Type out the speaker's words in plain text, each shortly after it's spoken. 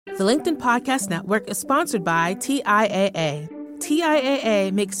The LinkedIn Podcast Network is sponsored by TIAA.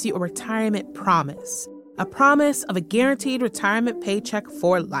 TIAA makes you a retirement promise, a promise of a guaranteed retirement paycheck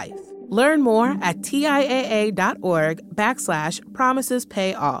for life. Learn more at TIAA.org/promises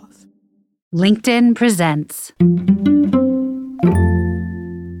pay off. LinkedIn presents.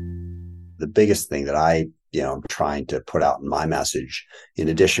 The biggest thing that I'm trying to put out in my message, in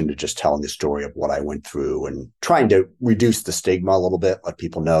addition to just telling the story of what I went through and trying to reduce the stigma a little bit, let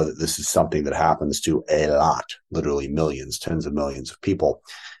people know that this is something that happens to a lot, literally millions, tens of millions of people,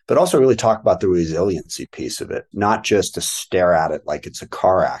 but also really talk about the resiliency piece of it, not just to stare at it like it's a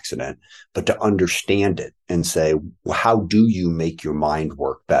car accident, but to understand it and say, well, how do you make your mind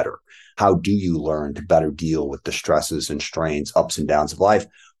work better? How do you learn to better deal with the stresses and strains, ups and downs of life?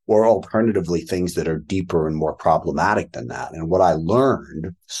 Or alternatively, things that are deeper and more problematic than that. And what I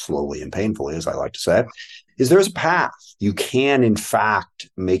learned, slowly and painfully, as I like to say, is there's a path. You can, in fact,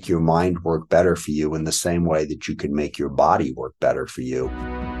 make your mind work better for you in the same way that you can make your body work better for you.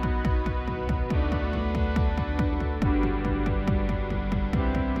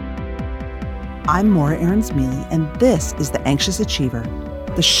 I'm Maura Aarons-Mealy, and this is The Anxious Achiever,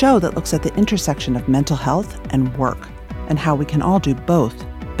 the show that looks at the intersection of mental health and work, and how we can all do both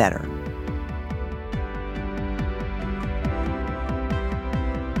better.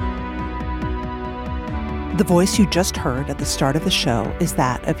 The voice you just heard at the start of the show is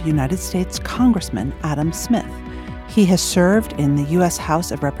that of United States Congressman Adam Smith. He has served in the U.S.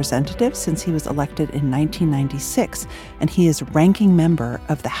 House of Representatives since he was elected in 1996, and he is ranking member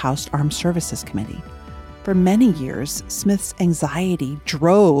of the House Armed Services Committee. For many years, Smith's anxiety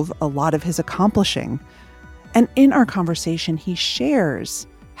drove a lot of his accomplishing. And in our conversation, he shares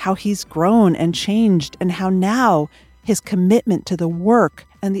how he's grown and changed and how now his commitment to the work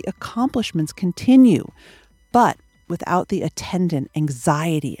and the accomplishments continue, but without the attendant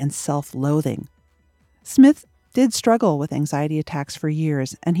anxiety and self-loathing. Smith did struggle with anxiety attacks for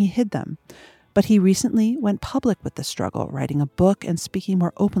years, and he hid them. But he recently went public with the struggle, writing a book and speaking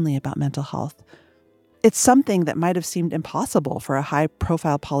more openly about mental health. It's something that might have seemed impossible for a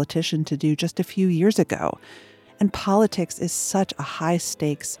high-profile politician to do just a few years ago. And politics is such a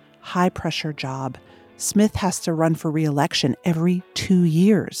high-stakes, high-pressure job. Smith has to run for re-election every 2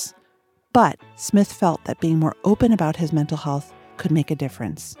 years. But Smith felt that being more open about his mental health could make a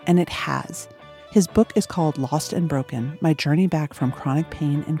difference, and it has. His book is called Lost and Broken, My Journey Back from Chronic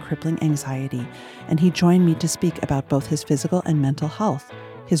Pain and Crippling Anxiety, and he joined me to speak about both his physical and mental health,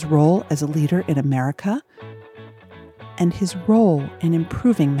 his role as a leader in America, and his role in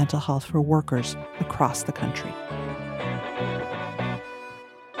improving mental health for workers across the country.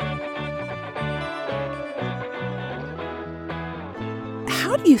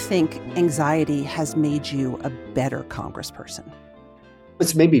 How do you think anxiety has made you a better congressperson?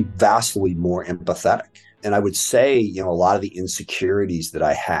 It's made me vastly more empathetic. And I would say, a lot of the insecurities that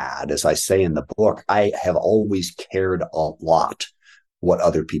I had, as I say in the book, I have always cared a lot what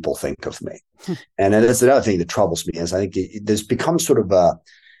other people think of me. And that's another thing that troubles me is I think there's become sort of a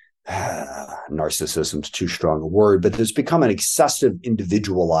narcissism's too strong a word, but there's become an excessive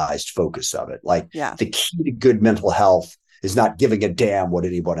individualized focus of it. The key to good mental health is not giving a damn what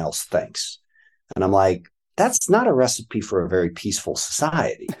anyone else thinks. And I'm like, that's not a recipe for a very peaceful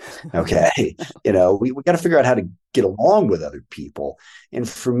society. Okay. We got to figure out how to get along with other people. And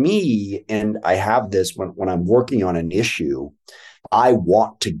for me, and I have this when I'm working on an issue, I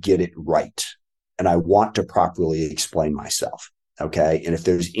want to get it right. And I want to properly explain myself. Okay. And if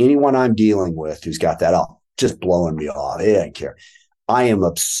there's anyone I'm dealing with who's got that up, just blowing me off, I don't care. I am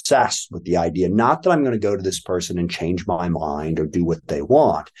obsessed with the idea, not that I'm going to go to this person and change my mind or do what they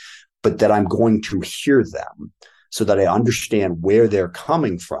want, but that I'm going to hear them so that I understand where they're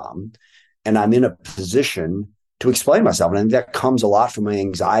coming from. And I'm in a position to explain myself. And I think that comes a lot from my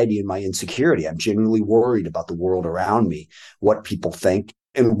anxiety and my insecurity. I'm genuinely worried about the world around me, what people think,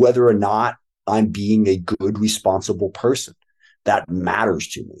 and whether or not I'm being a good, responsible person. That matters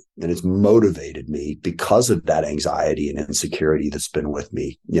to me. And it's motivated me because of that anxiety and insecurity that's been with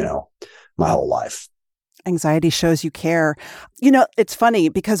me, my whole life. Anxiety shows you care. It's funny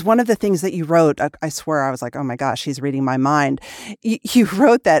because one of the things that you wrote, I swear I was like, oh my gosh, he's reading my mind. You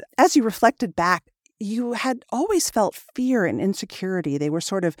wrote that as you reflected back, you had always felt fear and insecurity. They were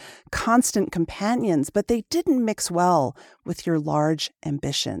sort of constant companions, but they didn't mix well with your large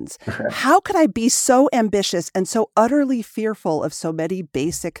ambitions. How could I be so ambitious and so utterly fearful of so many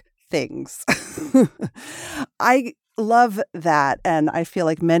basic things? I love that. And I feel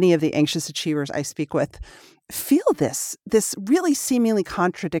like many of the anxious achievers I speak with feel this really seemingly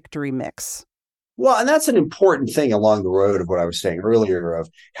contradictory mix. Well, and that's an important thing along the road of what I was saying earlier of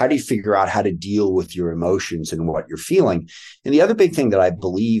how do you figure out how to deal with your emotions and what you're feeling. And the other big thing that I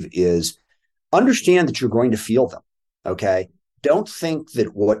believe is understand that you're going to feel them. Okay. Don't think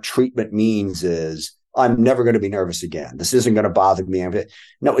that what treatment means is I'm never going to be nervous again. This isn't going to bother me.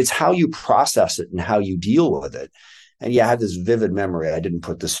 No, it's how you process it and how you deal with it. And yeah, I have this vivid memory. I didn't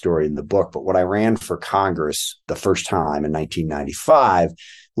put this story in the book, but when I ran for Congress the first time in 1995,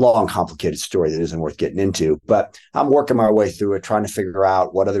 long, complicated story that isn't worth getting into, but I'm working my way through it, trying to figure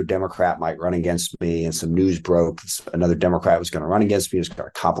out what other Democrat might run against me. And some news broke. Another Democrat was going to run against me. It was going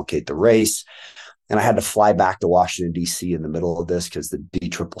to complicate the race. And I had to fly back to Washington, D.C. in the middle of this because the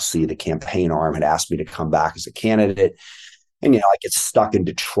DCCC, the campaign arm, had asked me to come back as a candidate. And, I get stuck in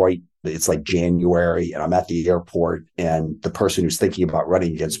Detroit. It's like January and I'm at the airport and the person who's thinking about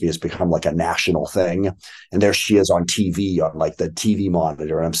running against me has become like a national thing. And there she is on TV, on like the TV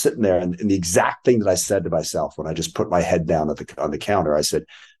monitor. And I'm sitting there and the exact thing that I said to myself when I just put my head down on the counter, I said,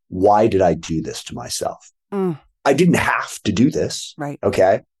 why did I do this to myself? I didn't have to do this. Right.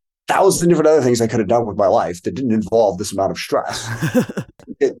 Okay. 1,000 different other things I could have done with my life that didn't involve this amount of stress.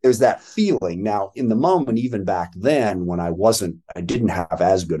 There's that feeling. Now, in the moment, even back then, when I didn't have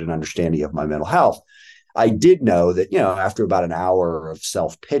as good an understanding of my mental health, I did know that, after about an hour of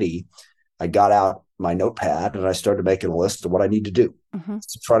self-pity, I got out my notepad and I started making a list of what I need to do.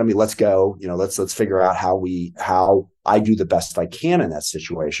 It's in front of me. Let's go. Let's figure out how I do the best I can in that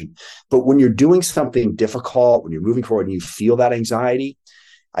situation. But when you're doing something difficult, when you're moving forward and you feel that anxiety,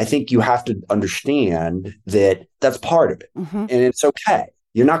 I think you have to understand that that's part of it. And it's okay.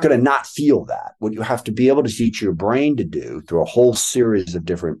 You're not going to not feel that. What you have to be able to teach your brain to do through a whole series of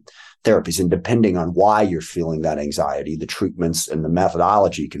different therapies, and depending on why you're feeling that anxiety, the treatments and the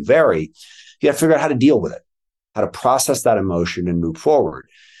methodology can vary. You have to figure out how to deal with it, how to process that emotion and move forward.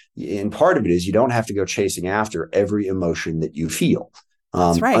 And part of it is you don't have to go chasing after every emotion that you feel.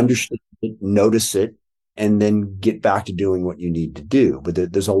 That's right. Understand it, notice it, and then get back to doing what you need to do.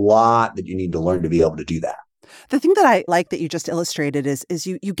 But there's a lot that you need to learn to be able to do that. The thing that I like that you just illustrated is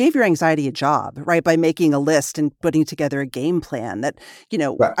you gave your anxiety a job, right? By making a list and putting together a game plan that,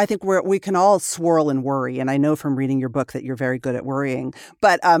 right. I think we can all swirl and worry. And I know from reading your book that you're very good at worrying,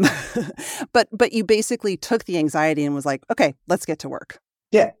 but you basically took the anxiety and was like, okay, let's get to work.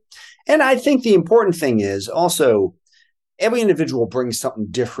 Yeah. And I think the important thing is also, every individual brings something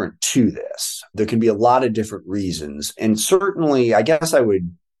different to this. There can be a lot of different reasons. And certainly, I guess I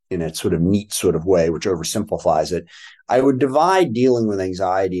would, in a sort of neat sort of way, which oversimplifies it, I would divide dealing with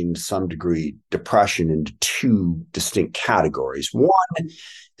anxiety and to some degree depression into two distinct categories. One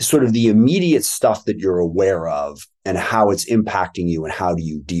is sort of the immediate stuff that you're aware of and how it's impacting you and how do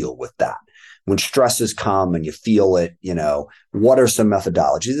you deal with that. When stresses come and you feel it, what are some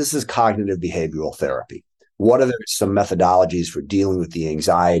methodologies? This is cognitive behavioral therapy. What are some methodologies for dealing with the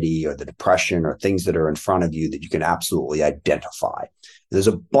anxiety or the depression or things that are in front of you that you can absolutely identify? There's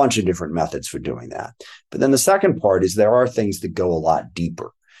a bunch of different methods for doing that. But then the second part is there are things that go a lot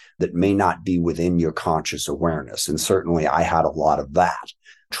deeper that may not be within your conscious awareness. And certainly I had a lot of that.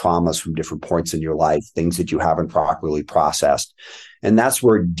 Traumas from different points in your life, things that you haven't properly processed. And that's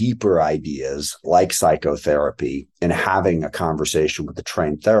where deeper ideas like psychotherapy and having a conversation with a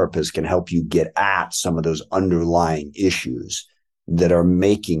trained therapist can help you get at some of those underlying issues that are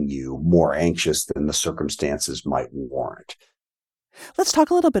making you more anxious than the circumstances might warrant. Let's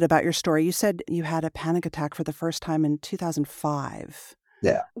talk a little bit about your story. You said you had a panic attack for the first time in 2005.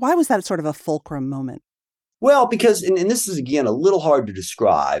 Yeah. Why was that sort of a fulcrum moment? Well, because, and this is, again, a little hard to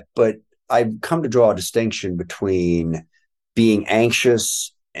describe, but I've come to draw a distinction between being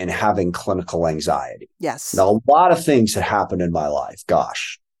anxious and having clinical anxiety. Yes. Now, a lot of things had happened in my life,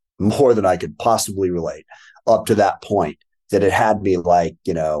 gosh, more than I could possibly relate up to that point, that it had me like,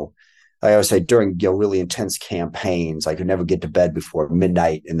 I always say during really intense campaigns, I could never get to bed before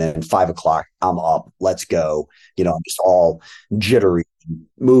midnight, and then 5 o'clock, I'm up, let's go. I'm just all jittery,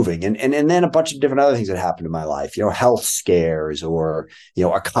 moving, and then a bunch of different other things that happened in my life. Health scares, or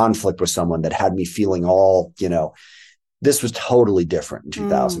a conflict with someone that had me feeling all. This was totally different in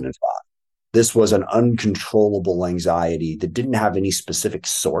 2005. This was an uncontrollable anxiety that didn't have any specific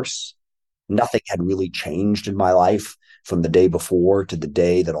source. Nothing had really changed in my life from the day before to the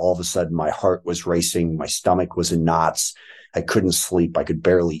day that all of a sudden my heart was racing, my stomach was in knots, I couldn't sleep, I could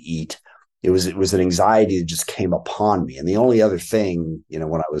barely eat. It was an anxiety that just came upon me. And the only other thing,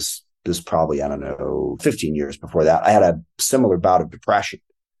 when I was probably, 15 years before that, I had a similar bout of depression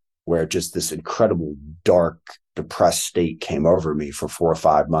where just this incredible, dark, depressed state came over me for 4 or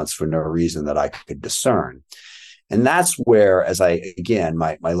 5 months for no reason that I could discern. And that's where,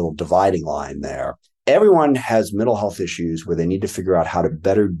 my little dividing line there, everyone has mental health issues where they need to figure out how to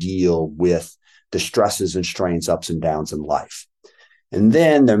better deal with the stresses and strains, ups and downs in life. And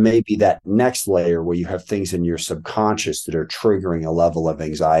then there may be that next layer where you have things in your subconscious that are triggering a level of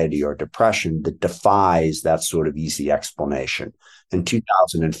anxiety or depression that defies that sort of easy explanation. And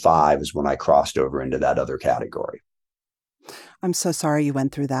 2005 is when I crossed over into that other category. I'm so sorry you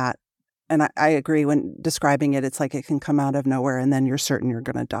went through that. And I agree, when describing it, it's like it can come out of nowhere and then you're certain you're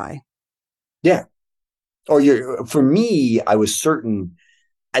going to die. Yeah. For me, I was certain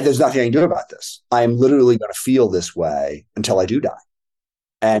there's nothing I can do about this. I am literally going to feel this way until I do die.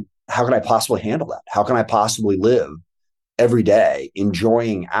 And how can I possibly handle that? How can I possibly live every day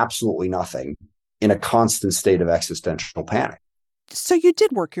enjoying absolutely nothing in a constant state of existential panic? So you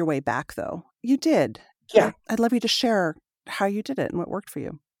did work your way back, though. You did. Yeah. I'd love you to share how you did it and what worked for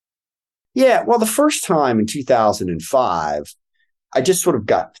you. Yeah. Well, the first time in 2005, I just sort of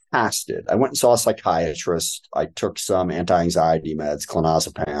got past it. I went and saw a psychiatrist. I took some anti-anxiety meds,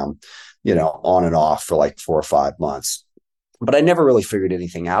 clonazepam, on and off for like 4 or 5 months. But I never really figured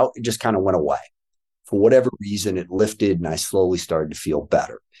anything out. It just kind of went away. For whatever reason, it lifted and I slowly started to feel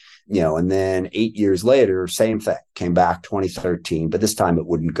better. And then 8 years later, same thing, came back 2013, but this time it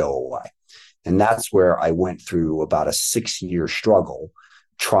wouldn't go away. And that's where I went through about a 6-year struggle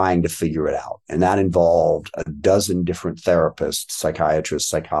trying to figure it out. And that involved a dozen different therapists, psychiatrists,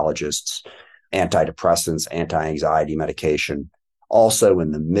 psychologists, antidepressants, anti-anxiety medication. Also,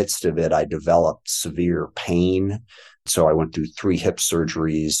 in the midst of it, I developed severe pain. So I went through 3 hip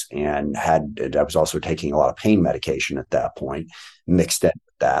surgeries and I was also taking a lot of pain medication at that point, mixed in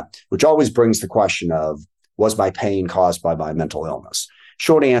with that, which always brings the question of, was my pain caused by my mental illness?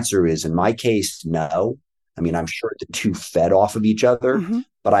 Short answer is, in my case, no. I mean, I'm sure the two fed off of each other,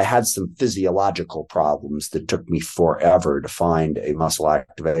 but I had some physiological problems that took me forever to find a muscle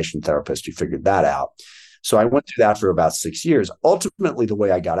activation therapist who figured that out. So I went through that for about 6 years. Ultimately, the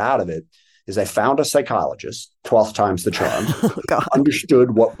way I got out of it is I found a psychologist, 12th time's the charm,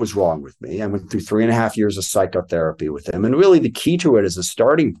 understood what was wrong with me. I went through 3.5 years of psychotherapy with him. And really the key to it as a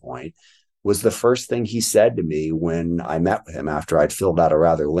starting point was the first thing he said to me when I met with him after I'd filled out a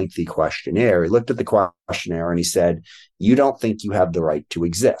rather lengthy questionnaire. He looked at the questionnaire and he said, "You don't think you have the right to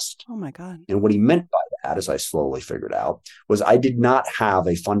exist." Oh my God. And what he meant by that, as I slowly figured out, was I did not have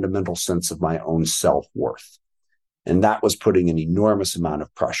a fundamental sense of my own self-worth. And that was putting an enormous amount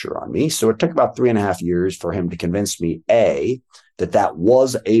of pressure on me. So it took about 3.5 years for him to convince me, A, that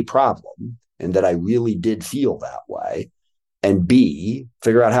was a problem and that I really did feel that way, and B,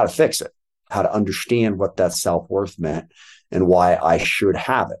 figure out how to fix it, how to understand what that self-worth meant and why I should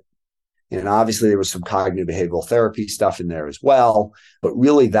have it. And obviously there was some cognitive behavioral therapy stuff in there as well. But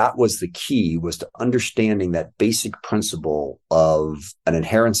really that was the key, was to understanding that basic principle of an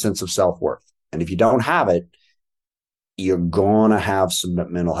inherent sense of self-worth. And if you don't have it, you're going to have some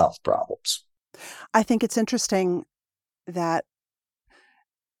mental health problems. I think it's interesting that,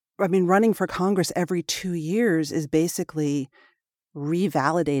 running for Congress every 2 years is basically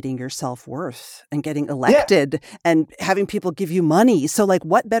revalidating your self-worth and getting elected and having people give you money. So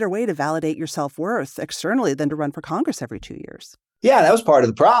what better way to validate your self-worth externally than to run for Congress every 2 years? Yeah, that was part of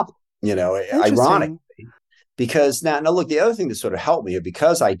the problem, ironically. Because now look, the other thing that sort of helped me,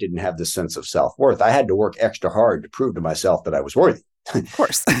 because I didn't have this sense of self-worth, I had to work extra hard to prove to myself that I was worthy. Of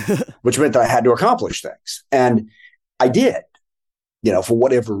course. Which meant that I had to accomplish things. And I did, for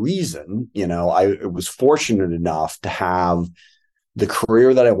whatever reason, I was fortunate enough to have the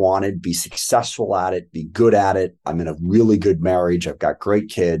career that I wanted, be successful at it, be good at it. I'm in a really good marriage. I've got great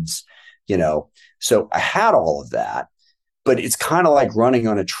kids, so I had all of that, but it's kind of like running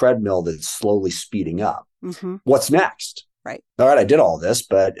on a treadmill that's slowly speeding up. Mm-hmm. What's next? Right. All right, I did all this,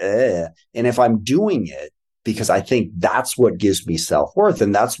 but and if I'm doing it because I think that's what gives me self-worth,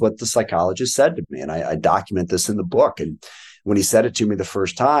 and that's what the psychologist said to me, and I document this in the book. And when he said it to me the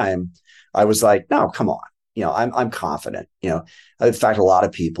first time, I was like, no, come on. I'm confident. In fact, a lot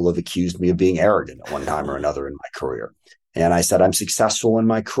of people have accused me of being arrogant at one time or another in my career. And I said, I'm successful in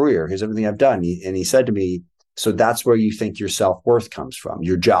my career. Here's everything I've done. And he said to me, so that's where you think your self-worth comes from,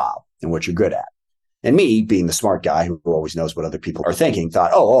 your job and what you're good at. And me, being the smart guy who always knows what other people are thinking,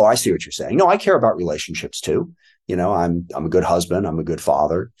 thought, oh, I see what you're saying. No, I care about relationships too. I'm a good husband. I'm a good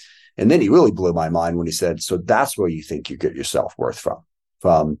father. And then he really blew my mind when he said, so that's where you think you get your self-worth from,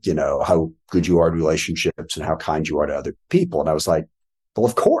 how good you are in relationships and how kind you are to other people. And I was like, well,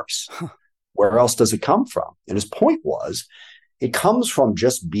 of course. Where else does it come from? And his point was, it comes from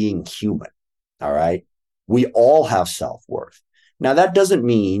just being human. All right. We all have self-worth. Now, that doesn't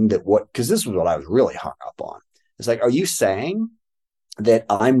mean that because this was what I was really hung up on, It's like, are you saying that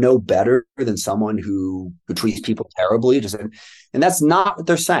I'm no better than someone who treats people terribly? And that's not what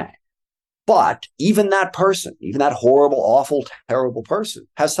they're saying. But even that person, even that horrible, awful, terrible person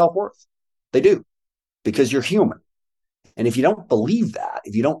has self-worth. They do, because you're human. And if you don't believe that,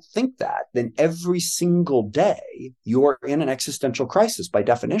 if you don't think that, then every single day you are in an existential crisis by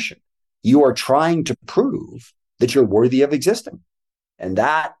definition. You are trying to prove that you're worthy of existing. And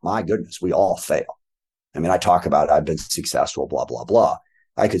that, my goodness, we all fail. I mean, I talk about I've been successful, blah, blah, blah.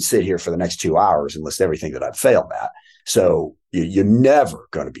 I could sit here for the next 2 hours and list everything that I've failed at. So you're never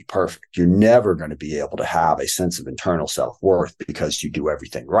going to be perfect. You're never going to be able to have a sense of internal self-worth because you do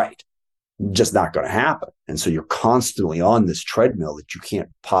everything right. Just not going to happen. And so you're constantly on this treadmill that you can't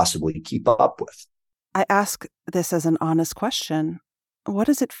possibly keep up with. I ask this as an honest question. What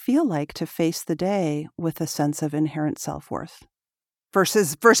does it feel like to face the day with a sense of inherent self-worth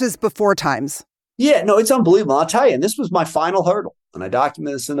versus before times? Yeah, no, it's unbelievable. I'll tell you, and this was my final hurdle. And I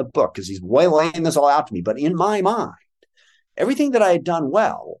document this in the book because he's laying this all out to me. But in my mind, everything that I had done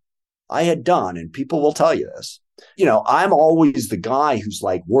well, I had done, and people will tell you this, I'm always the guy who's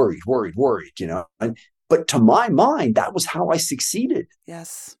like worried, but to my mind, that was how I succeeded.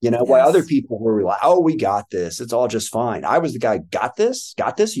 Yes. While other people were like, oh, we got this. It's all just fine. I was the guy, got this?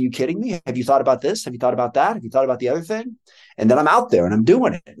 Are you kidding me? Have you thought about this? Have you thought about that? Have you thought about the other thing? And then I'm out there and I'm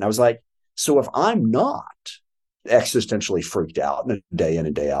doing it. And I was like, so if I'm not existentially freaked out on a day in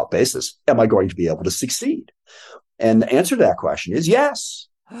and day out basis, am I going to be able to succeed? And the answer to that question is yes.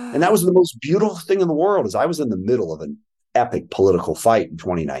 And that was the most beautiful thing in the world. Is I was in the middle of an epic political fight in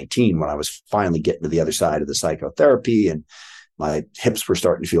 2019 when I was finally getting to the other side of the psychotherapy and my hips were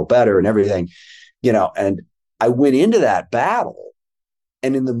starting to feel better and everything, and I went into that battle,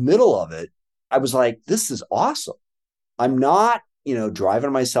 and in the middle of it, I was like, this is awesome. I'm not,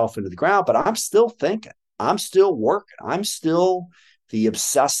 driving myself into the ground, but I'm still thinking. I'm still working. I'm still the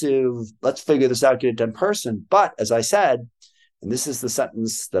obsessive, let's figure this out, get it done person. But as I said, and this is the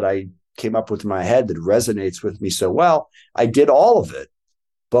sentence that I came up with in my head that resonates with me so well, I did all of it,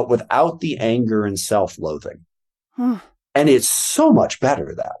 but without the anger and self-loathing. And it's so much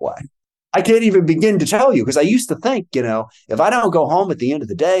better that way. I can't even begin to tell you, because I used to think, if I don't go home at the end of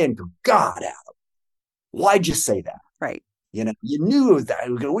the day and go, God, Adam, why'd you say that? Right. You knew that I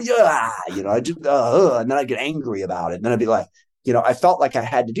would go, yeah, I just, and then I'd get angry about it. And then I'd be like, I felt like I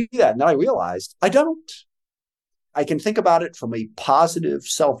had to do that. And then I realized I don't. I can think about it from a positive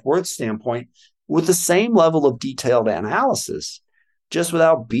self-worth standpoint with the same level of detailed analysis, just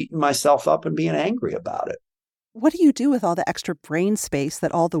without beating myself up and being angry about it. What do you do with all the extra brain space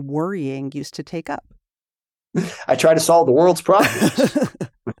that all the worrying used to take up? I try to solve the world's problems.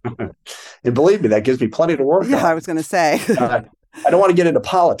 And believe me, that gives me plenty to work on. Yeah, I was going to say. I don't want to get into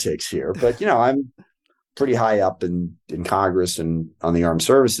politics here, but, I'm pretty high up in Congress and on the Armed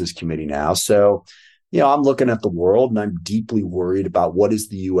Services Committee now. So, I'm looking at the world and I'm deeply worried about what is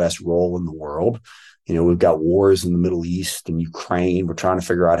the U.S. role in the world. We've got wars in the Middle East and Ukraine. We're trying to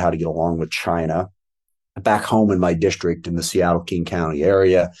figure out how to get along with China. Back home in my district in the Seattle King County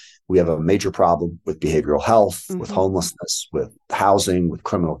area, we have a major problem with behavioral health, with homelessness, with housing, with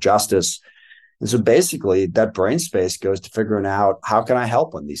criminal justice. And so basically that brain space goes to figuring out, how can I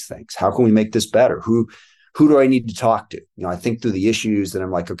help on these things? How can we make this better? Who do I need to talk to? I think through the issues and I'm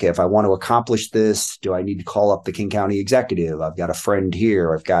like, okay, if I want to accomplish this, do I need to call up the King County executive? I've got a friend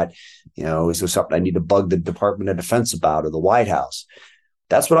here. I've got, is there something I need to bug the Department of Defense about, or the White House?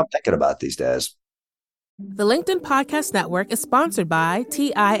 That's what I'm thinking about these days. The LinkedIn Podcast Network is sponsored by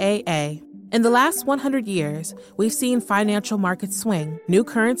TIAA. In the last 100 years, we've seen financial markets swing, new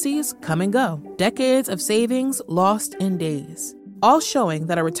currencies come and go, decades of savings lost in days, all showing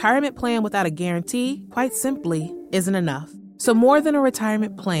that a retirement plan without a guarantee, quite simply, isn't enough. So more than a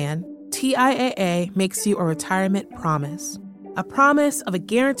retirement plan, TIAA makes you a retirement promise. A promise of a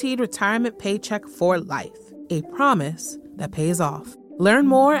guaranteed retirement paycheck for life. A promise that pays off. Learn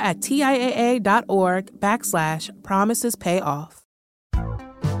more at TIAA.org/promisespayoff.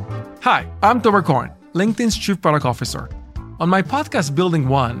 Hi, I'm Tomer Cohen, LinkedIn's Chief Product Officer. On my podcast, Building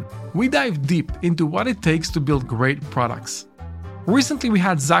One, we dive deep into what it takes to build great products. Recently, we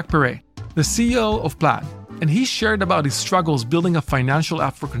had Zach Perret, the CEO of Plaid, and he shared about his struggles building a financial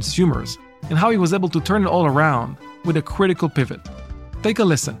app for consumers and how he was able to turn it all around with a critical pivot. Take a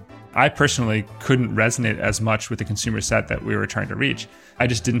listen. I personally couldn't resonate as much with the consumer set that we were trying to reach. I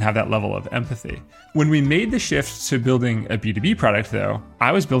just didn't have that level of empathy. When we made the shift to building a B2B product, though,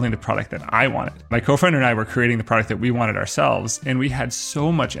 I was building the product that I wanted. My co-founder and I were creating the product that we wanted ourselves, and we had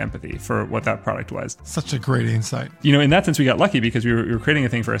so much empathy for what that product was. Such a great insight. In that sense, we got lucky because we were creating a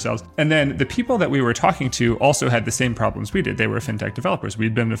thing for ourselves. And then the people that we were talking to also had the same problems we did. They were fintech developers.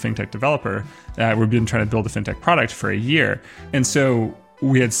 We'd been a fintech developer. We've been trying to build a fintech product for a year. And so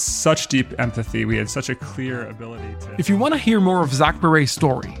we had such deep empathy. We had such a clear ability to... If you want to hear more of Zach Perret's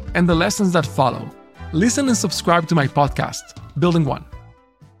story and the lessons that follow, listen and subscribe to my podcast, Building One.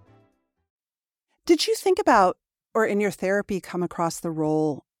 Did you think about, or in your therapy, come across the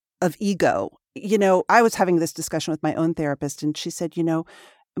role of ego? I was having this discussion with my own therapist, and she said,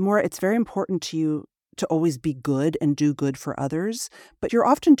 Maura, it's very important to you to always be good and do good for others, but you're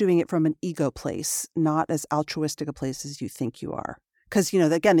often doing it from an ego place, not as altruistic a place as you think you are. Because,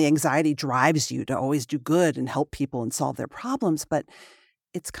 again, the anxiety drives you to always do good and help people and solve their problems, but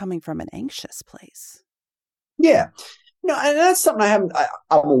it's coming from an anxious place. Yeah. And that's something I'm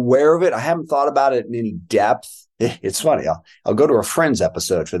aware of it. I haven't thought about it in any depth. It's funny. I'll go to a Friends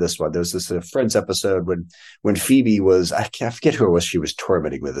episode for this one. There was this Friends episode when Phoebe was, I forget who it was she was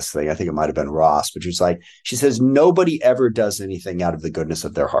tormenting with this thing. I think it might have been Ross, but she says, nobody ever does anything out of the goodness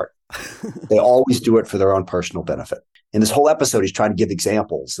of their heart. They always do it for their own personal benefit. In this whole episode, he's trying to give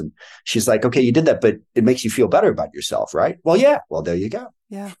examples. And she's like, okay, you did that, but it makes you feel better about yourself, right? Well, yeah. Well, there you go.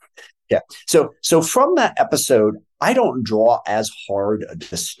 Yeah. Yeah. So from that episode, I don't draw as hard a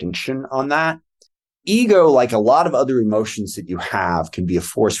distinction on that. Ego, like a lot of other emotions that you have, can be a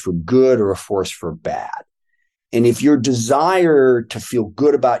force for good or a force for bad. And if your desire to feel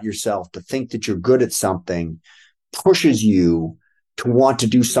good about yourself, to think that you're good at something, pushes you to want to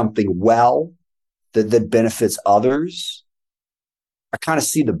do something well that benefits others, I kind of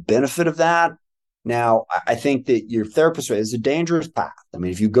see the benefit of that. Now, I think that your therapist is a dangerous path. I mean,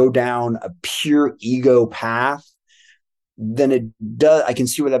 if you go down a pure ego path, then I can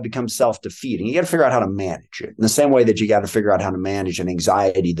see where that becomes self-defeating. You got to figure out how to manage it in the same way that you got to figure out how to manage an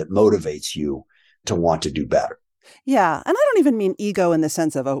anxiety that motivates you to want to do better. Yeah. And I don't even mean ego in the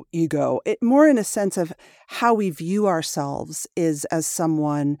sense of, ego. It more in a sense of how we view ourselves is as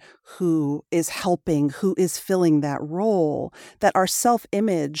someone who is helping, who is filling that role, that our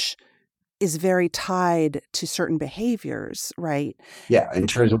self-image is very tied to certain behaviors, right? Yeah. In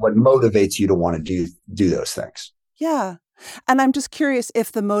terms of what motivates you to want to do those things. Yeah. And I'm just curious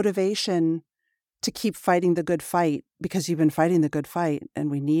if the motivation to keep fighting the good fight, because you've been fighting the good fight,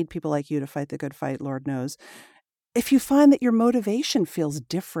 and we need people like you to fight the good fight, Lord knows, if you find that your motivation feels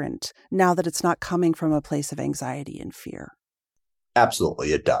different now that it's not coming from a place of anxiety and fear.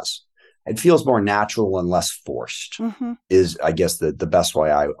 Absolutely, it does. It feels more natural and less forced, is, I guess, the best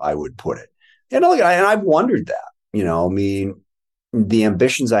way I would put it. And I've wondered that, the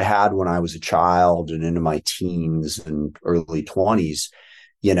ambitions I had when I was a child and into my teens and early 20s,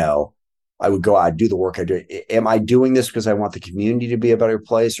 I would go out and do the work I do. Am I doing this because I want the community to be a better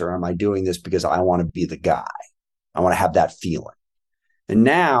place, or am I doing this because I want to be the guy? I want to have that feeling. And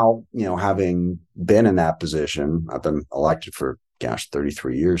now, having been in that position, I've been elected for,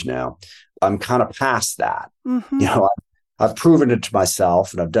 33 years now. I'm kind of past that. I've proven it to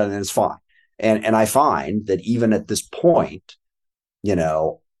myself, and I've done it, and it's fine. And I find that even at this point,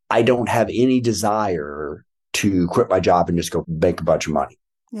 I don't have any desire to quit my job and just go make a bunch of money.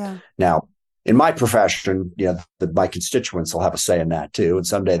 Yeah. Now, in my profession, my constituents will have a say in that too. And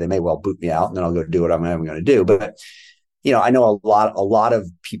someday they may well boot me out, and then I'll go do what I'm going to do. But, I know a lot of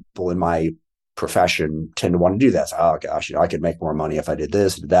people in my profession tend to want to do that. So, oh gosh, I could make more money if I did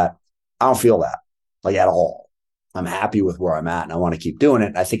this, did that. I don't feel that at all. I'm happy with where I'm at, and I want to keep doing it.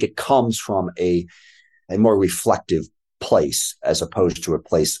 And I think it comes from a more reflective place as opposed to a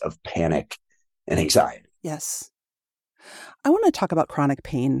place of panic and anxiety. Yes. I want to talk about chronic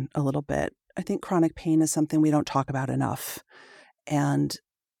pain a little bit. I think chronic pain is something we don't talk about enough, and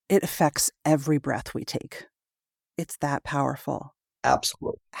it affects every breath we take. It's that powerful.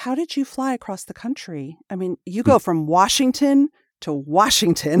 Absolutely. How did you fly across the country? I mean, you go from Washington to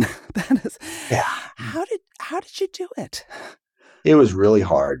Washington. That is, yeah. How did you do it? It was really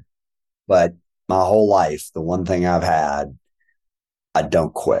hard, but my whole life, the one thing I've had, I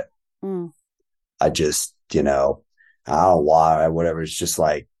don't quit. I just, I don't know why, whatever. It's just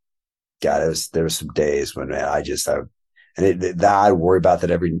like, God, there was some days when I'd worry about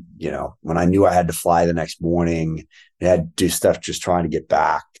that every, when I knew I had to fly the next morning, I had to do stuff just trying to get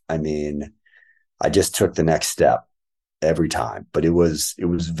back. I mean, I just took the next step. every time, but it was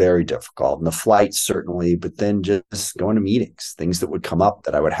very difficult. And the flights certainly, but then just going to meetings, things that would come up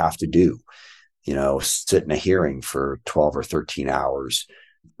that I would have to do, sit in a hearing for 12 or 13 hours.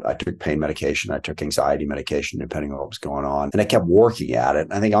 I took pain medication. I took anxiety medication, depending on what was going on. And I kept working at it.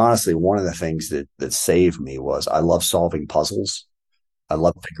 And I think, honestly, one of the things that saved me was I love solving puzzles. I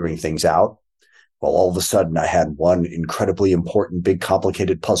love figuring things out. Well, all of a sudden, I had one incredibly important, big,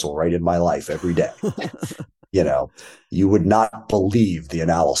 complicated puzzle right in my life every day. You would not believe the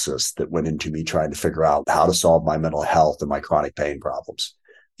analysis that went into me trying to figure out how to solve my mental health and my chronic pain problems.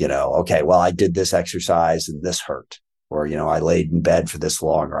 Okay, well, I did this exercise and this hurt. Or, I laid in bed for this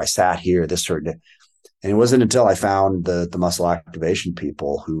long, or I sat here, this hurt. And it wasn't until I found the muscle activation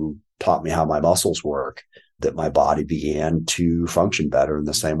people who taught me how my muscles work that my body began to function better in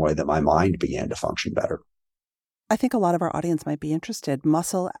the same way that my mind began to function better. I think a lot of our audience might be interested.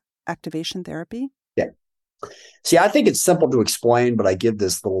 Muscle activation therapy? Yeah. See, I think it's simple to explain, but I give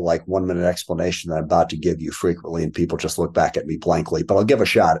this little 1 minute explanation that I'm about to give you frequently, and people just look back at me blankly, but I'll give a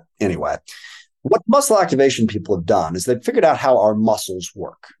shot anyway. What muscle activation people have done is they've figured out how our muscles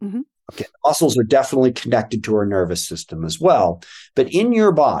work. Mm-hmm. Okay, muscles are definitely connected to our nervous system as well. But in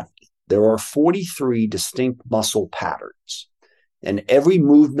your body, there are 43 distinct muscle patterns. And every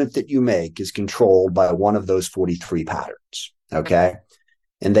movement that you make is controlled by one of those 43 patterns. Okay.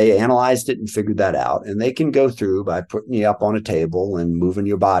 And they analyzed it and figured that out. And they can go through by putting you up on a table and moving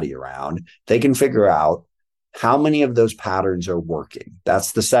your body around. They can figure out how many of those patterns are working.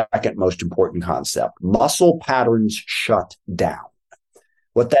 That's the second most important concept. Muscle patterns shut down.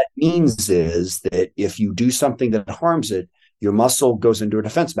 What that means is that if you do something that harms it, your muscle goes into a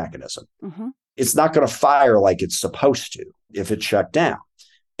defense mechanism. Mm-hmm. It's not going to fire like it's supposed to if it's shut down.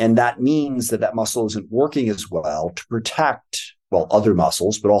 And that means that muscle isn't working as well to protect, other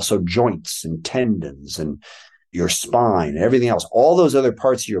muscles, but also joints and tendons and your spine and everything else. All those other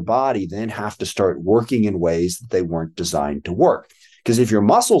parts of your body then have to start working in ways that they weren't designed to work. Because if your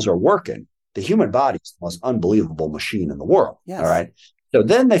muscles are working, the human body is the most unbelievable machine in the world. Yes. All right. So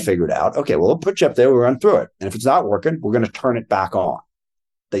then they figured out, okay, we'll put you up there, we'll run through it. And if it's not working, we're going to turn it back on.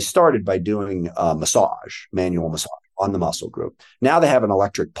 They started by doing manual massage on the muscle group. Now they have an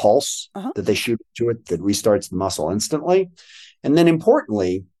electric pulse that they shoot to it that restarts the muscle instantly. And then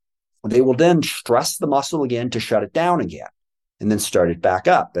importantly, they will then stress the muscle again to shut it down again and then start it back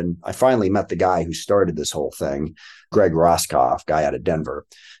up. And I finally met the guy who started this whole thing, Greg Roskoff, guy out of Denver,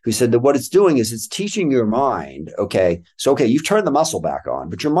 who said that what it's doing is it's teaching your mind, okay, you've turned the muscle back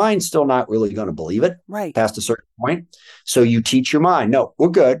on, but your mind's still not really going to believe it past a certain point. So you teach your mind, no, we're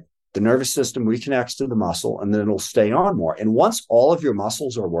good. The nervous system reconnects to the muscle and then it'll stay on more. And once all of your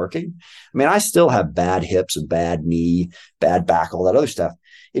muscles are working, I still have bad hips, a bad knee, bad back, all that other stuff.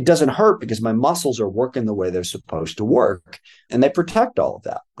 It doesn't hurt because my muscles are working the way they're supposed to work. And they protect all of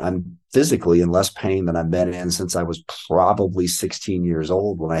that. I'm physically in less pain than I've been in since I was probably 16 years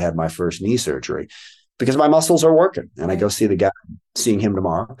old when I had my first knee surgery because my muscles are working. And I go see the guy, seeing him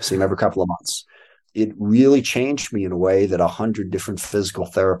tomorrow, see him every couple of months. It really changed me in a way that 100 different physical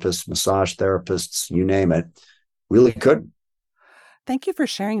therapists, massage therapists, you name it, really couldn't. Thank you for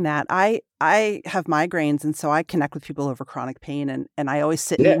sharing that. I have migraines, and so I connect with people over chronic pain, and I always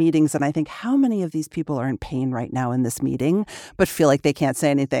sit in meetings, and I think, how many of these people are in pain right now in this meeting, but feel like they can't say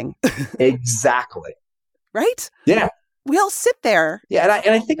anything? Exactly. Right? Yeah. We all sit there. Yeah,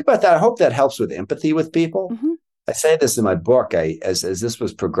 and I think about that. I hope that helps with empathy with people. Mm-hmm. I say this in my book, as this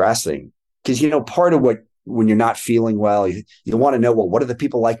was progressing, because, part of when you're not feeling well, you want to know, what are the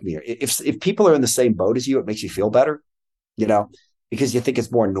people like me? If people are in the same boat as you, it makes you feel better, because you think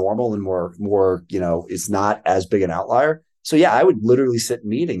it's more normal and more, it's not as big an outlier. So yeah, I would literally sit in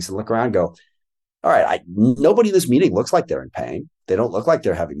meetings and look around and go, all right, nobody in this meeting looks like they're in pain. They don't look like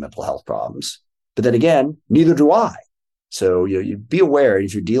they're having mental health problems. But then again, neither do I. So, you be aware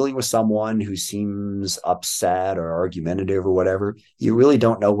if you're dealing with someone who seems upset or argumentative or whatever, you really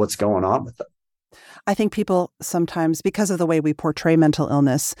don't know what's going on with them. I think people sometimes, because of the way we portray mental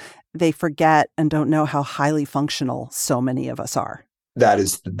illness, they forget and don't know how highly functional so many of us are. That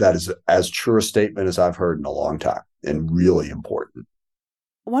is as true a statement as I've heard in a long time, and really important.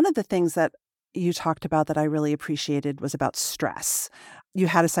 One of the things that you talked about that I really appreciated was about stress. You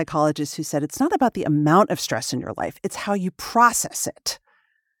had a psychologist who said it's not about the amount of stress in your life, it's how you process it.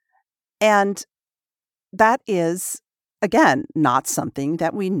 And that is, again, not something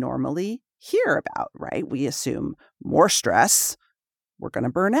that we normally hear about, right? We assume more stress, we're going to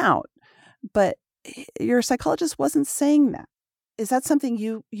burn out. But your psychologist wasn't saying that. Is that something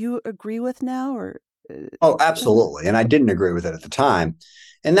you agree with now, or Oh, absolutely. And I didn't agree with it at the time.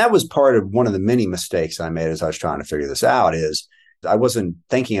 And that was part of one of the many mistakes I made as I was trying to figure this out is I wasn't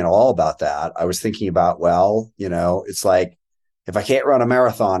thinking at all about that. I was thinking about, well, it's like, if I can't run a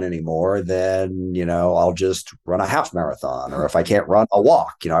marathon anymore, then, I'll just run a half marathon. Or if I can't run, I'll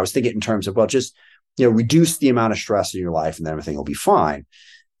walk. I was thinking in terms of, well, just, reduce the amount of stress in your life and then everything will be fine.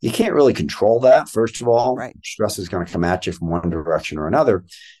 You can't really control that, first of all. Right. Stress is going to come at you from one direction or another.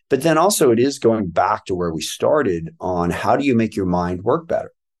 But then also it is going back to where we started on how do you make your mind work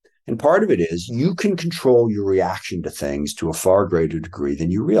better? And part of it is you can control your reaction to things to a far greater degree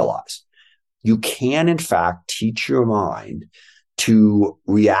than you realize. You can, in fact, teach your mind to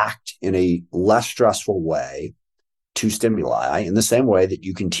react in a less stressful way to stimuli in the same way that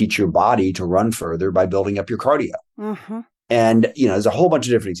you can teach your body to run further by building up your cardio. Mm-hmm. And, there's a whole bunch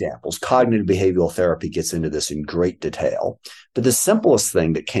of different examples. Cognitive behavioral therapy gets into this in great detail. But the simplest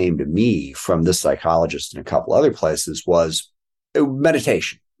thing that came to me from this psychologist and a couple other places was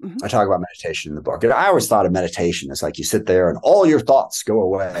meditation. Mm-hmm. I talk about meditation in the book. And I always thought of meditation as like you sit there and all your thoughts go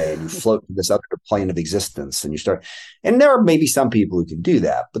away and you float to this other plane of existence and you start. And there are maybe some people who can do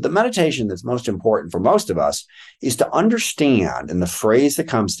that. But the meditation that's most important for most of us is to understand. And the phrase that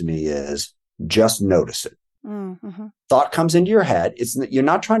comes to me is just notice it. Mm-hmm. Thought comes into your head. You're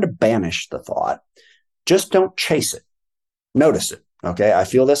not trying to banish the thought. Just don't chase it. Notice it. Okay. I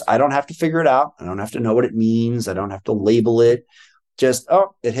feel this. I don't have to figure it out. I don't have to know what it means. I don't have to label it. Just,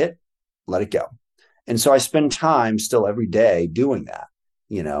 it hit, let it go. And so I spend time still every day doing that,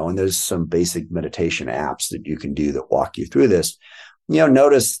 and there's some basic meditation apps that you can do that walk you through this.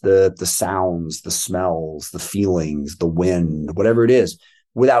 Notice the sounds, the smells, the feelings, the wind, whatever it is,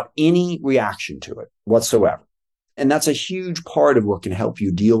 without any reaction to it whatsoever. And that's a huge part of what can help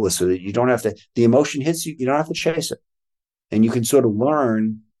you deal with so that you don't have to, the emotion hits you, you don't have to chase it. And you can sort of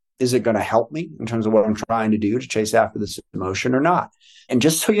learn, is it going to help me in terms of what I'm trying to do to chase after this emotion or not? And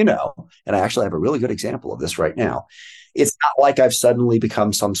just so you know, and I actually have a really good example of this right now, it's not like I've suddenly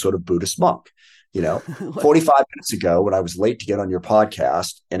become some sort of Buddhist monk. 45 minutes ago when I was late to get on your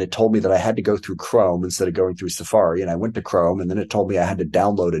podcast and it told me that I had to go through Chrome instead of going through Safari. And I went to Chrome and then it told me I had to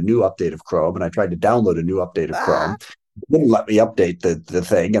download a new update of Chrome. And I tried to download a new update of Chrome. It wouldn't let me update the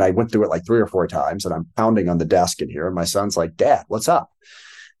thing. And I went through it like 3 or 4 times and I'm pounding on the desk in here. And my son's like, Dad, what's up?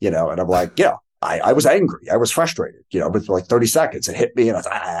 And I'm like, I was angry. I was frustrated, with like 30 seconds, it hit me and I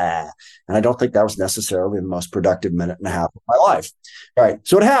was and I don't think that was necessarily the most productive minute and a half of my life. All right.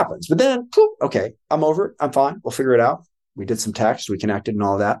 So it happens, but then, okay, I'm over it. I'm fine. We'll figure it out. We did some text, we connected and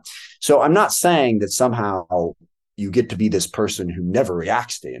all of that. So I'm not saying that somehow you get to be this person who never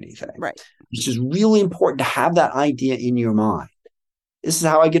reacts to anything. Right. It's just really important to have that idea in your mind. This is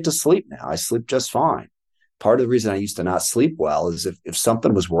how I get to sleep now. I sleep just fine. Part of the reason I used to not sleep well is if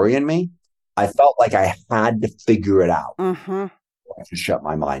something was worrying me, I felt like I had to figure it out. Mm-hmm. I could shut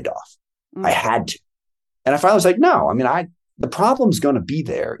my mind off. Mm-hmm. I had to. And I finally was like, no, the problem's going to be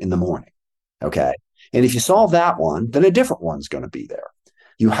there in the morning. Okay. And if you solve that one, then a different one's going to be there.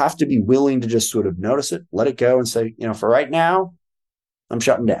 You have to be willing to just sort of notice it, let it go and say, for right now, I'm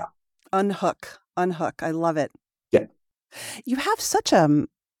shutting down. Unhook. I love it. Yeah. You have such a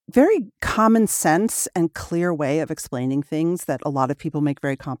very common sense and clear way of explaining things that a lot of people make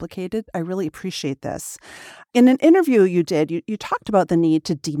very complicated. I really appreciate this. In an interview you did, you talked about the need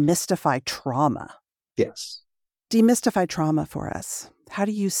to demystify trauma. Yes. Demystify trauma for us. How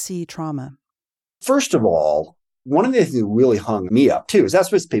do you see trauma? First of all, one of the things that really hung me up too is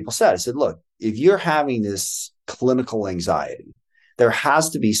that's what people said. I said, look, if you're having this clinical anxiety, there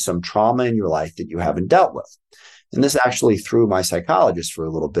has to be some trauma in your life that you haven't dealt with. And this actually threw my psychologist for a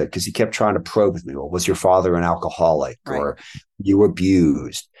little bit because he kept trying to probe with me. Well, was your father an alcoholic or you were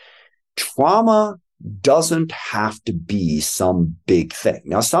abused? Trauma doesn't have to be some big thing.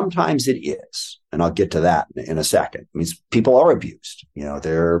 Now, sometimes it is, and I'll get to that in a second. It means people are abused.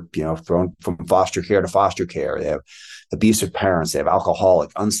 They're, thrown from foster care to foster care. They have abusive parents. They have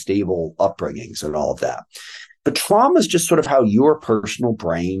alcoholic, unstable upbringings and all of that. But trauma is just sort of how your personal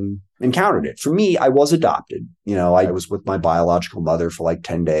brain encountered it. For me, I was adopted. I was with my biological mother for like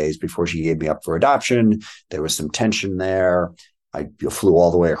 10 days before she gave me up for adoption. There was some tension there. I flew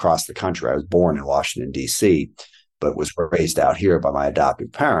all the way across the country. I was born in Washington, D.C., but was raised out here by my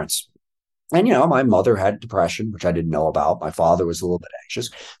adoptive parents. And, my mother had depression, which I didn't know about. My father was a little bit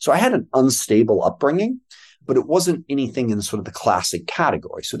anxious. So I had an unstable upbringing, but it wasn't anything in sort of the classic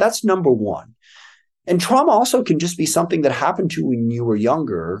category. So that's number one. And trauma also can just be something that happened to you when you were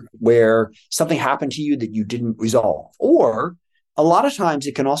younger, where something happened to you that you didn't resolve. Or a lot of times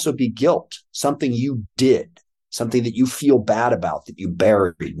it can also be guilt, something you did something that you feel bad about, that you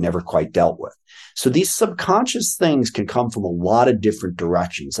buried, never quite dealt with. So these subconscious things can come from a lot of different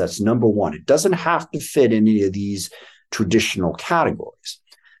directions. That's number one. It doesn't have to fit in any of these traditional categories.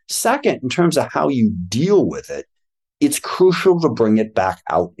 Second, in terms of how you deal with it, it's crucial to bring it back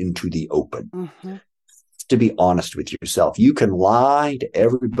out into the open. Mm-hmm. To be honest with yourself. You can lie to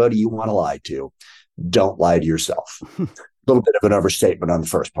everybody you want to lie to. Don't lie to yourself. A little bit of an overstatement on the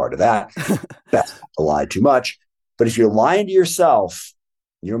first part of that. Best not to lie too much. But if you're lying to yourself,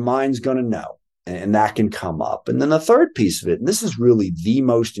 your mind's going to know, and that can come up. And then the third piece of it, and this is really the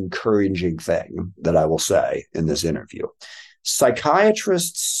most encouraging thing that I will say in this interview,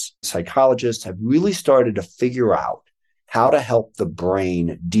 psychiatrists, psychologists have really started to figure out how to help the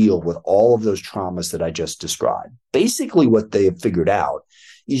brain deal with all of those traumas that I just described. Basically, what they have figured out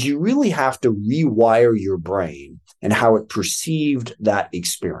is you really have to rewire your brain and how it perceived that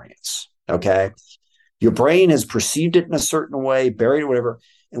experience, okay? Your brain has perceived it in a certain way, buried it, whatever.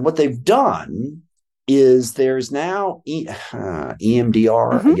 And what they've done is there's now EMDR.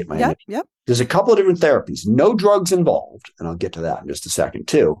 Mm-hmm. I get my name. Yep. There's a couple of different therapies, no drugs involved, and I'll get to that in just a second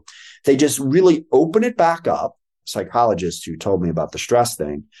too. They just really open it back up. Psychologists who told me about the stress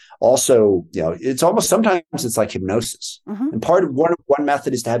thing also, it's almost sometimes it's like hypnosis. Mm-hmm. And part of one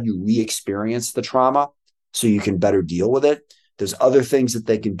method is to have you re-experience the trauma so you can better deal with it. There's other things that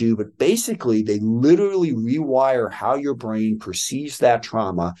they can do, but basically they literally rewire how your brain perceives that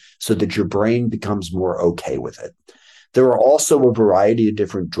trauma so that your brain becomes more okay with it. There are also a variety of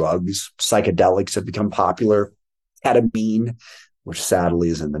different drugs. Psychedelics have become popular. Ketamine, which sadly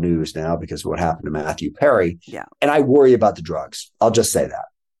is in the news now because of what happened to Matthew Perry. Yeah. And I worry about the drugs. I'll just say that.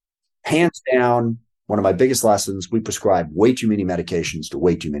 Hands down, one of my biggest lessons, we prescribe way too many medications to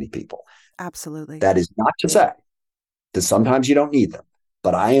way too many people. Absolutely. That is not to say that sometimes you don't need them,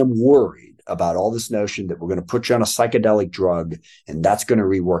 but I am worried about all this notion that we're going to put you on a psychedelic drug and that's going to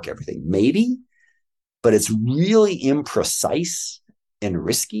rework everything. Maybe, but it's really imprecise and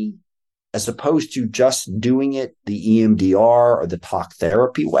risky, as opposed to just doing it the EMDR or the talk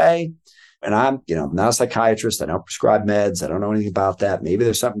therapy way. And I'm, not a psychiatrist. I don't prescribe meds. I don't know anything about that. Maybe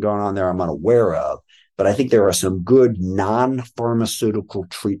there's something going on there I'm unaware of. But I think there are some good non-pharmaceutical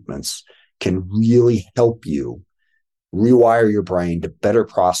treatments can really help you rewire your brain to better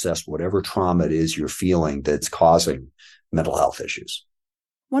process whatever trauma it is you're feeling that's causing mental health issues.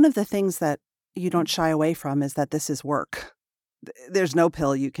 One of the things that you don't shy away from is that this is work. There's no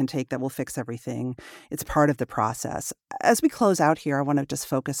pill you can take that will fix everything. It's part of the process. As we close out here, I want to just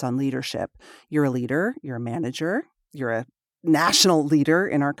focus on leadership. You're a leader, you're a manager, you're a national leader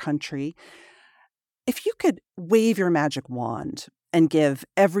in our country. If you could wave your magic wand and give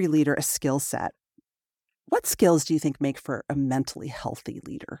every leader a skill set, what skills do you think make for a mentally healthy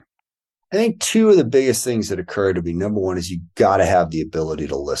leader? I think two of the biggest things that occur to me, number one, is you got to have the ability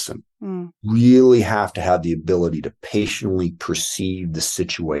to listen. Really have to have the ability to patiently perceive the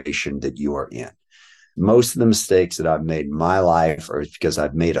situation that you are in. Most of the mistakes that I've made in my life are because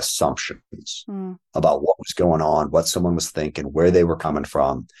I've made assumptions about what was going on, what someone was thinking, where they were coming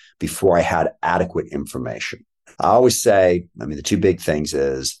from before I had adequate information. I always say, the two big things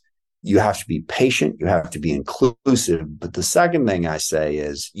is you have to be patient, you have to be inclusive. But the second thing I say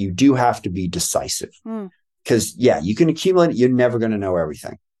is you do have to be decisive. Because, you can accumulate, you're never going to know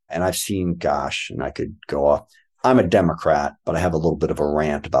everything. And I've seen, and I could go off. I'm a Democrat, but I have a little bit of a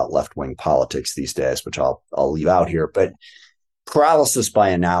rant about left-wing politics these days, which I'll leave out here. But paralysis by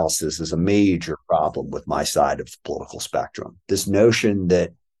analysis is a major problem with my side of the political spectrum. This notion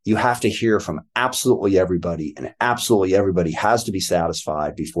that you have to hear from absolutely everybody, and absolutely everybody has to be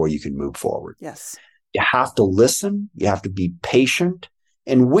satisfied before you can move forward. Yes. You have to listen. You have to be patient.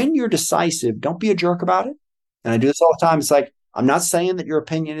 And when you're decisive, don't be a jerk about it. And I do this all the time. It's like, I'm not saying that your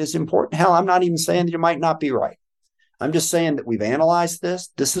opinion is important. Hell, I'm not even saying that you might not be right. I'm just saying that we've analyzed this.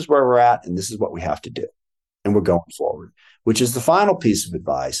 This is where we're at, and this is what we have to do. And we're going forward, which is the final piece of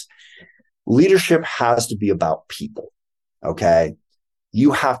advice. Leadership has to be about people, okay?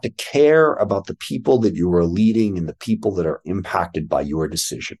 You have to care about the people that you are leading and the people that are impacted by your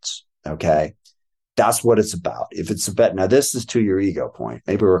decisions, okay? That's what it's about. If it's about, now this is to your ego point.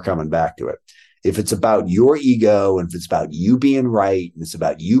 Maybe we're coming back to it. If it's about your ego and if it's about you being right and it's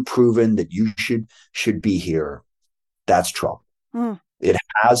about you proving that you should be here, that's trouble. It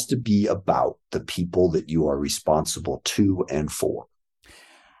has to be about the people that you are responsible to and for.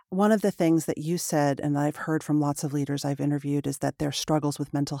 One of the things that you said, and I've heard from lots of leaders I've interviewed, is that their struggles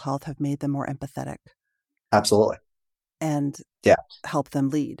with mental health have made them more empathetic. Absolutely. And help them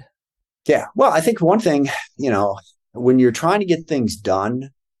lead. Yeah. Well, I think one thing, when you're trying to get things done,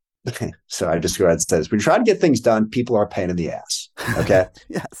 So I just go ahead and say this. When you try to get things done, people are a pain in the ass. Okay.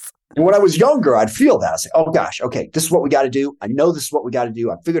 Yes. And when I was younger, I'd feel that. I'd say, oh gosh, okay, this is what we got to do. I know this is what we got to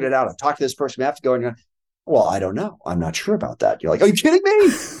do. I figured it out. I talked to this person. We have to go. And well, I don't know. I'm not sure about that. You're like, are you kidding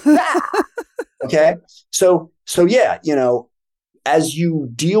me? Okay. So yeah, as you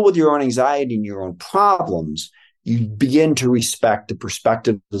deal with your own anxiety and your own problems, you begin to respect the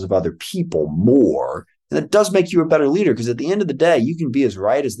perspectives of other people more. And it does make you a better leader, because at the end of the day, you can be as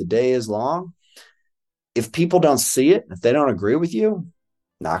right as the day is long. If people don't see it, if they don't agree with you,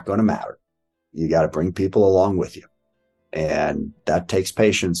 not going to matter. You got to bring people along with you. And that takes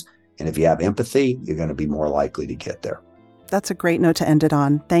patience. And if you have empathy, you're going to be more likely to get there. That's a great note to end it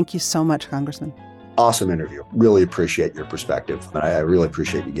on. Thank you so much, Congressman. Awesome interview. Really appreciate your perspective. And I really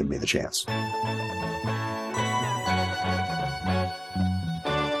appreciate you giving me the chance.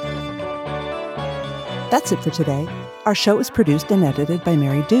 That's it for today. Our show is produced and edited by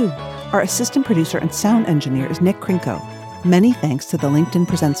Mary Dew. Our assistant producer and sound engineer is Nick Krinko. Many thanks to the LinkedIn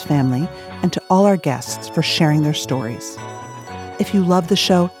Presents family and to all our guests for sharing their stories. If you love the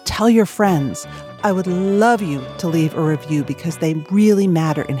show, tell your friends. I would love you to leave a review, because they really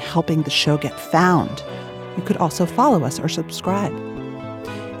matter in helping the show get found. You could also follow us or subscribe.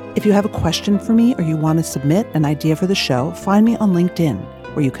 If you have a question for me or you want to submit an idea for the show, find me on LinkedIn,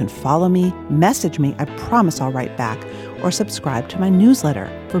 where you can follow me, message me, I promise I'll write back, or subscribe to my newsletter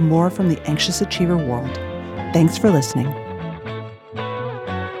for more from the Anxious Achiever world. Thanks for listening.